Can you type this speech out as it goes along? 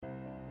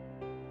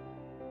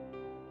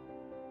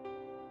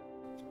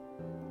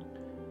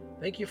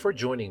Thank you for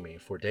joining me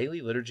for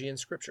Daily Liturgy and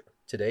Scripture.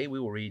 Today we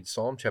will read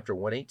Psalm chapter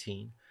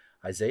 118,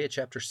 Isaiah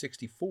chapter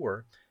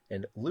 64,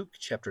 and Luke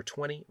chapter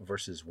 20,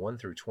 verses 1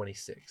 through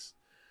 26.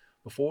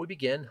 Before we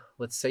begin,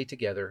 let's say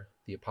together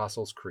the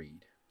Apostles'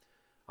 Creed.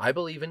 I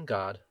believe in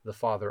God, the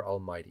Father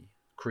Almighty,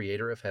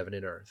 creator of heaven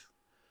and earth.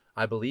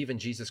 I believe in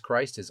Jesus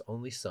Christ, his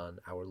only Son,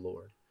 our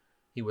Lord.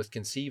 He was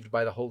conceived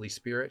by the Holy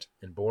Spirit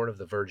and born of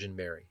the Virgin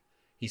Mary.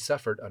 He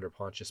suffered under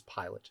Pontius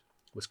Pilate,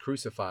 was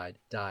crucified,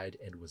 died,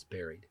 and was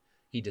buried.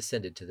 He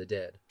descended to the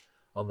dead.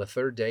 On the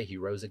third day he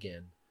rose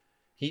again.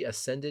 He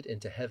ascended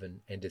into heaven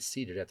and is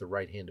seated at the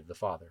right hand of the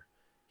Father.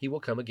 He will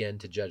come again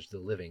to judge the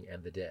living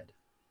and the dead.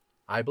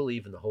 I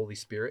believe in the Holy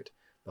Spirit,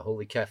 the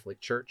Holy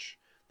Catholic Church,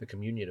 the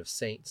communion of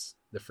saints,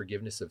 the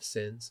forgiveness of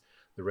sins,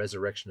 the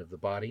resurrection of the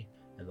body,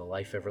 and the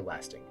life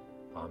everlasting.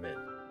 Amen.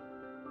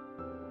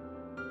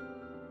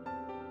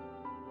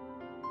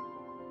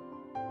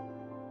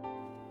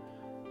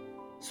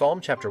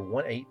 Psalm chapter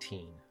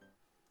 118.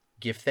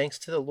 Give thanks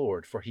to the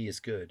Lord, for he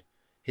is good.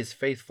 His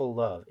faithful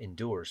love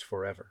endures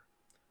forever.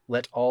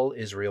 Let all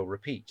Israel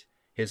repeat,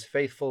 his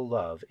faithful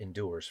love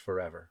endures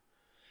forever.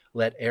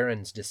 Let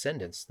Aaron's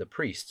descendants, the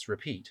priests,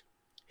 repeat,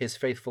 his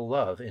faithful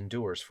love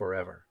endures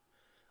forever.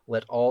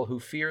 Let all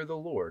who fear the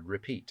Lord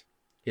repeat,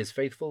 his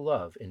faithful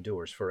love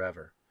endures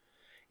forever.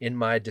 In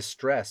my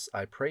distress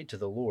I prayed to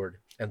the Lord,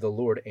 and the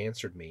Lord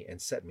answered me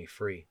and set me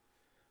free.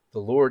 The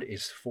Lord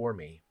is for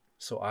me,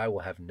 so I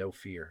will have no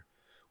fear.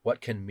 What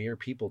can mere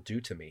people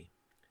do to me?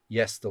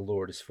 Yes, the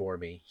Lord is for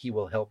me. He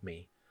will help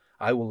me.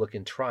 I will look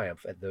in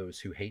triumph at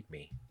those who hate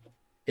me.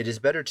 It is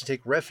better to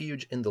take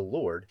refuge in the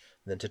Lord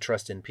than to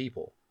trust in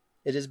people.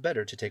 It is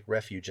better to take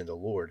refuge in the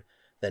Lord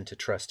than to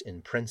trust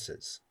in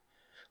princes.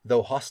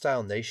 Though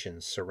hostile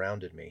nations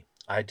surrounded me,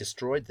 I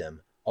destroyed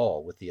them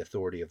all with the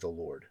authority of the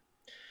Lord.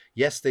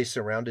 Yes, they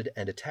surrounded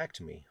and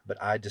attacked me,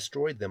 but I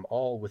destroyed them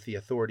all with the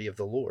authority of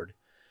the Lord.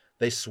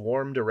 They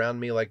swarmed around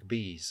me like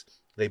bees.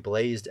 They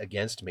blazed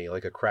against me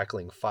like a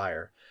crackling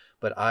fire,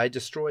 but I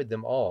destroyed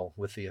them all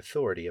with the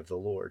authority of the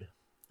Lord.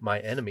 My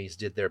enemies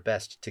did their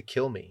best to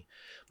kill me,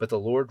 but the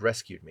Lord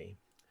rescued me.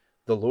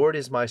 The Lord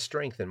is my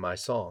strength and my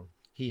song.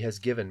 He has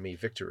given me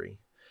victory.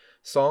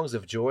 Songs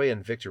of joy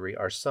and victory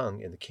are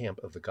sung in the camp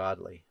of the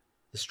godly.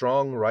 The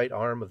strong right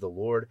arm of the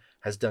Lord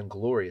has done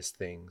glorious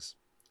things.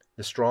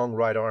 The strong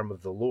right arm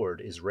of the Lord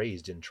is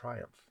raised in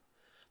triumph.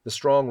 The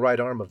strong right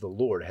arm of the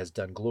Lord has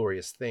done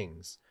glorious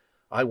things.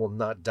 I will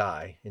not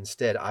die.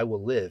 Instead, I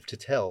will live to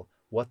tell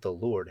what the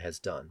Lord has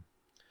done.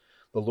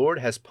 The Lord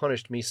has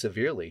punished me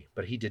severely,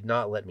 but he did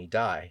not let me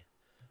die.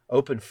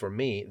 Open for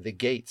me the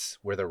gates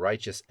where the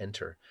righteous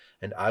enter,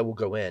 and I will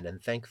go in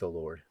and thank the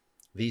Lord.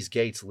 These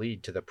gates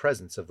lead to the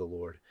presence of the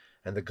Lord,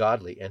 and the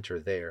godly enter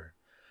there.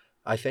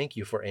 I thank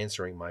you for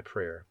answering my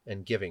prayer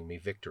and giving me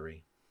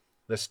victory.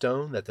 The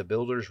stone that the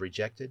builders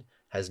rejected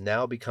has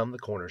now become the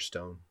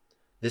cornerstone.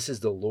 This is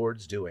the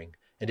Lord's doing,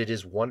 and it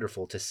is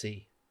wonderful to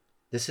see.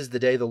 This is the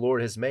day the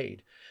Lord has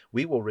made.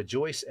 We will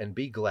rejoice and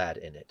be glad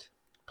in it.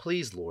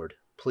 Please, Lord,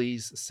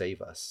 please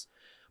save us.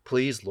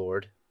 Please,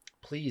 Lord,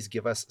 please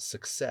give us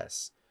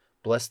success.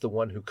 Bless the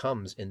one who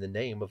comes in the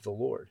name of the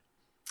Lord.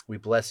 We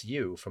bless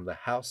you from the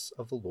house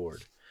of the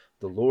Lord.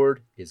 The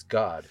Lord is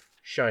God,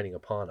 shining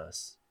upon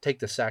us. Take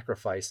the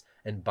sacrifice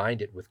and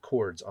bind it with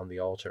cords on the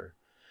altar.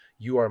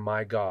 You are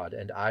my God,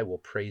 and I will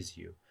praise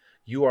you.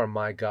 You are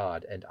my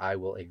God, and I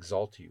will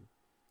exalt you.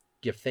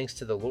 Give thanks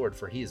to the Lord,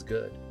 for he is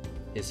good.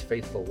 His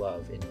faithful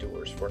love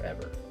endures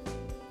forever.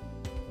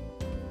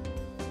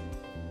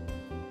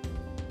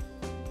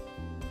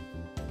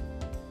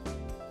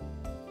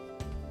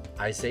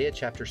 Isaiah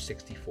chapter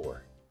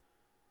 64.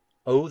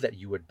 Oh, that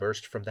you would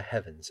burst from the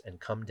heavens and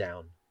come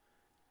down.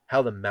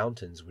 How the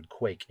mountains would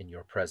quake in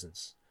your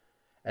presence.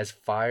 As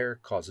fire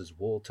causes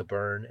wool to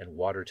burn and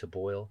water to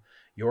boil,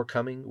 your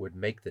coming would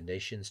make the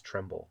nations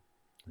tremble.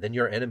 Then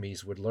your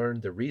enemies would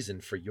learn the reason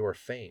for your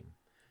fame.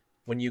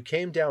 When you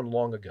came down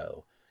long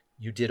ago,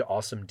 you did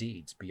awesome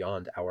deeds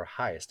beyond our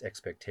highest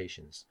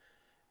expectations.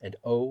 And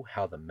oh,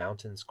 how the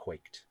mountains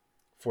quaked.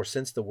 For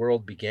since the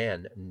world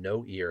began,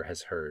 no ear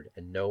has heard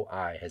and no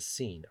eye has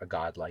seen a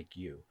God like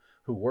you,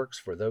 who works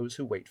for those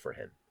who wait for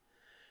him.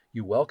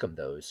 You welcome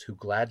those who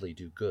gladly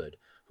do good,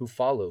 who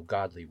follow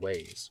godly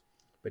ways.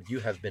 But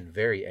you have been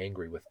very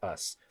angry with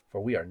us,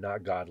 for we are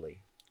not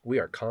godly. We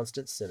are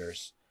constant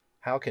sinners.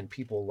 How can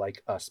people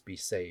like us be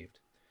saved?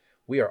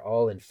 We are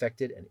all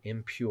infected and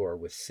impure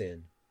with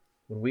sin.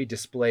 When we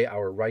display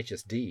our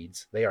righteous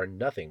deeds, they are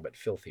nothing but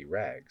filthy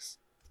rags.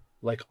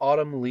 Like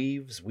autumn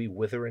leaves, we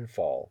wither and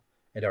fall,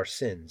 and our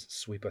sins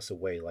sweep us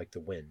away like the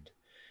wind.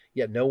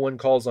 Yet no one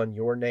calls on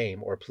your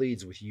name or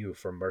pleads with you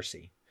for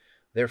mercy.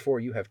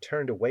 Therefore you have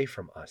turned away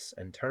from us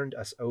and turned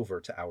us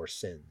over to our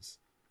sins.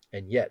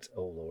 And yet,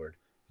 O Lord,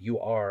 you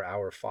are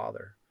our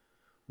Father.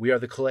 We are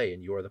the clay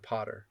and you are the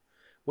potter.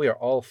 We are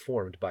all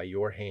formed by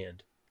your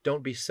hand.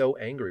 Don't be so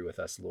angry with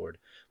us, Lord.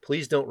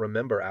 Please don't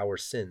remember our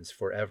sins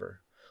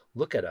forever.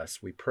 Look at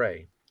us, we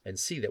pray, and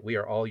see that we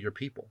are all your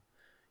people.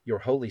 Your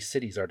holy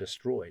cities are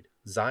destroyed.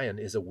 Zion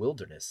is a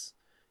wilderness.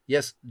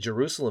 Yes,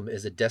 Jerusalem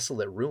is a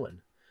desolate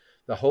ruin.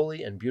 The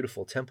holy and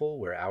beautiful temple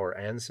where our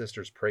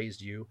ancestors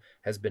praised you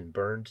has been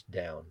burned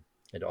down,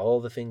 and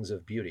all the things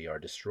of beauty are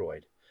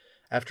destroyed.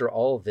 After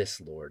all this,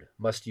 Lord,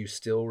 must you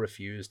still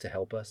refuse to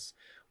help us?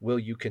 Will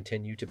you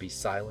continue to be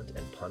silent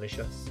and punish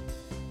us?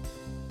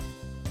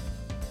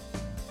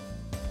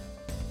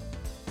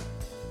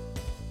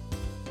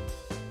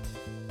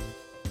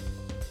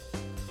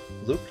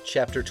 Luke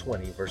chapter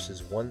 20,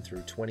 verses 1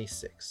 through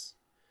 26.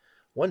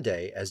 One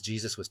day, as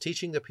Jesus was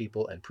teaching the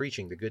people and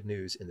preaching the good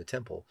news in the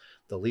temple,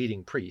 the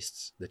leading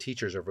priests, the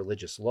teachers of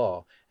religious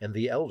law, and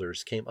the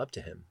elders came up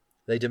to him.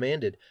 They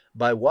demanded,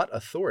 "By what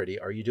authority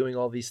are you doing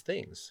all these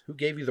things? Who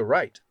gave you the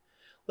right?"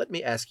 "Let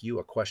me ask you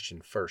a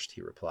question first,"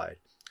 he replied.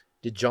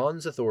 "Did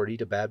John's authority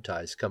to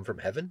baptize come from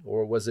heaven,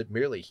 or was it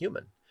merely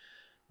human?"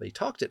 They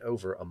talked it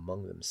over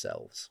among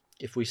themselves.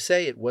 "If we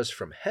say it was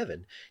from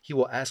heaven, he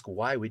will ask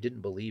why we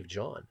didn't believe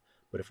John.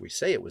 But if we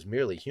say it was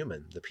merely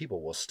human, the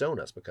people will stone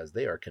us because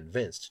they are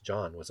convinced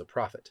John was a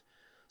prophet."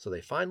 So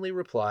they finally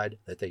replied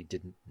that they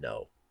didn't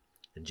know.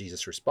 And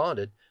Jesus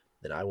responded,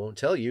 "Then I won't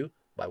tell you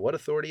by what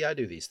authority I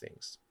do these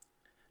things."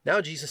 Now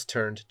Jesus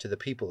turned to the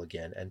people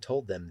again and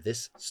told them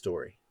this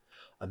story.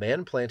 A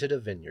man planted a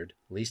vineyard,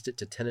 leased it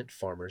to tenant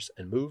farmers,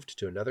 and moved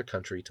to another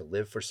country to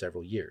live for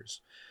several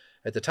years.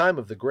 At the time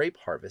of the grape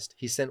harvest,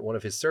 he sent one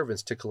of his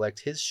servants to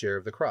collect his share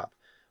of the crop.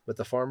 But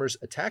the farmers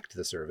attacked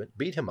the servant,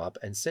 beat him up,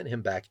 and sent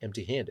him back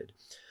empty-handed.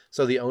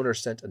 So the owner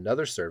sent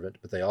another servant,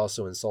 but they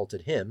also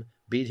insulted him,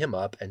 beat him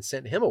up, and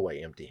sent him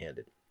away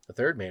empty-handed. A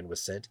third man was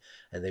sent,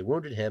 and they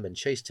wounded him and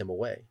chased him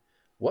away.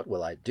 "What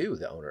will I do?"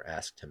 the owner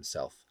asked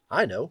himself.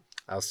 "I know.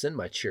 I'll send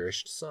my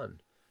cherished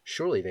son.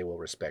 Surely they will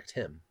respect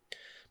him."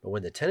 But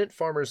when the tenant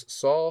farmers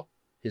saw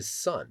his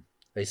son,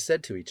 they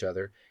said to each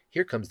other,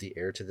 "Here comes the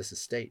heir to this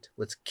estate.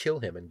 Let's kill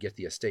him and get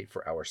the estate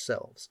for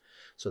ourselves."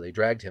 So they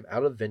dragged him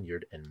out of the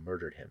vineyard and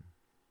murdered him.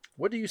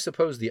 "What do you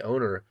suppose the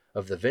owner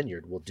of the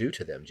vineyard will do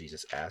to them?"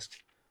 Jesus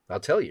asked.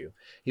 "I'll tell you.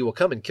 He will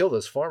come and kill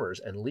those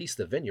farmers and lease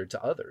the vineyard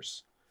to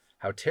others."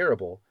 "How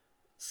terrible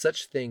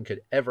such thing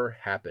could ever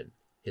happen,"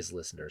 his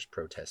listeners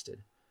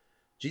protested.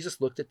 Jesus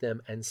looked at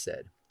them and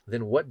said,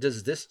 "Then what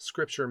does this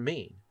scripture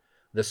mean?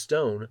 The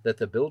stone that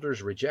the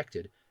builders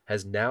rejected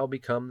has now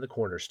become the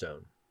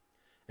cornerstone.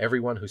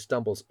 Everyone who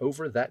stumbles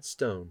over that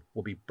stone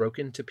will be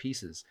broken to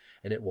pieces,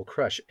 and it will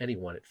crush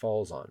anyone it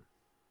falls on."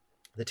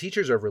 The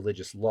teachers of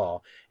religious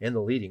law and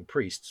the leading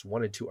priests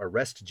wanted to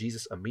arrest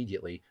Jesus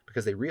immediately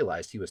because they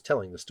realized he was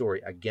telling the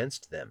story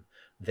against them.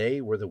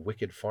 They were the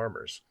wicked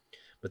farmers,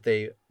 but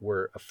they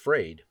were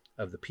afraid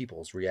of the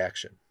people's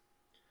reaction.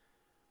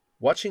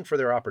 Watching for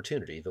their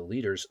opportunity, the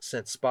leaders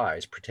sent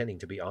spies pretending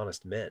to be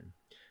honest men.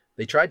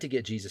 They tried to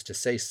get Jesus to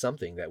say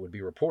something that would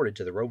be reported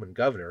to the Roman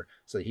governor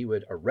so that he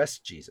would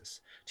arrest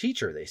Jesus.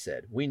 "Teacher," they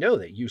said, "we know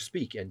that you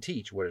speak and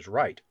teach what is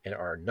right and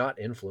are not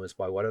influenced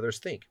by what others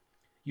think.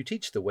 You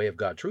teach the way of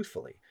God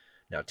truthfully.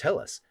 Now tell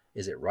us,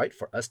 is it right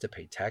for us to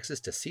pay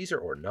taxes to Caesar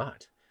or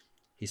not?"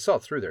 He saw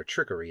through their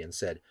trickery and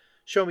said,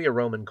 "Show me a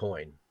Roman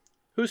coin.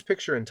 Whose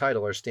picture and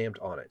title are stamped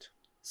on it?"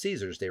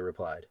 "Caesar's," they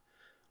replied.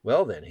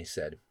 "Well then," he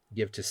said,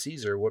 "give to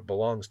Caesar what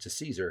belongs to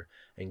Caesar,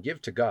 and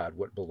give to God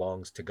what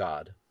belongs to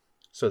God."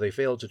 So they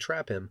failed to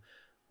trap him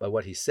by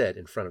what he said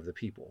in front of the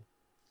people.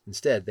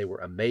 Instead, they were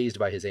amazed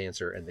by his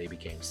answer, and they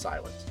became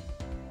silent.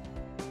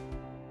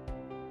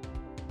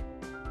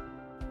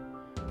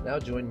 Now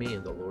join me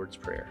in the Lord's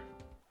Prayer.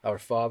 Our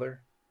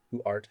Father,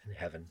 who art in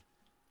heaven,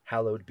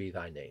 hallowed be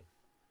thy name.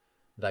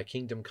 Thy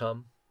kingdom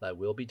come, thy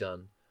will be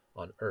done,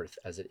 on earth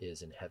as it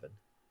is in heaven.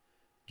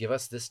 Give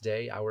us this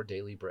day our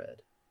daily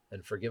bread,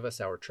 and forgive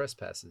us our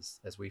trespasses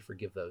as we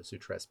forgive those who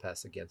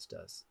trespass against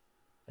us.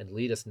 And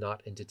lead us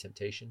not into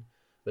temptation,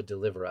 but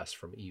deliver us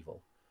from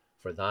evil.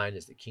 For thine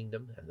is the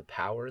kingdom, and the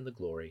power, and the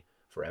glory,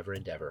 forever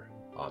and ever.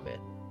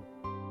 Amen.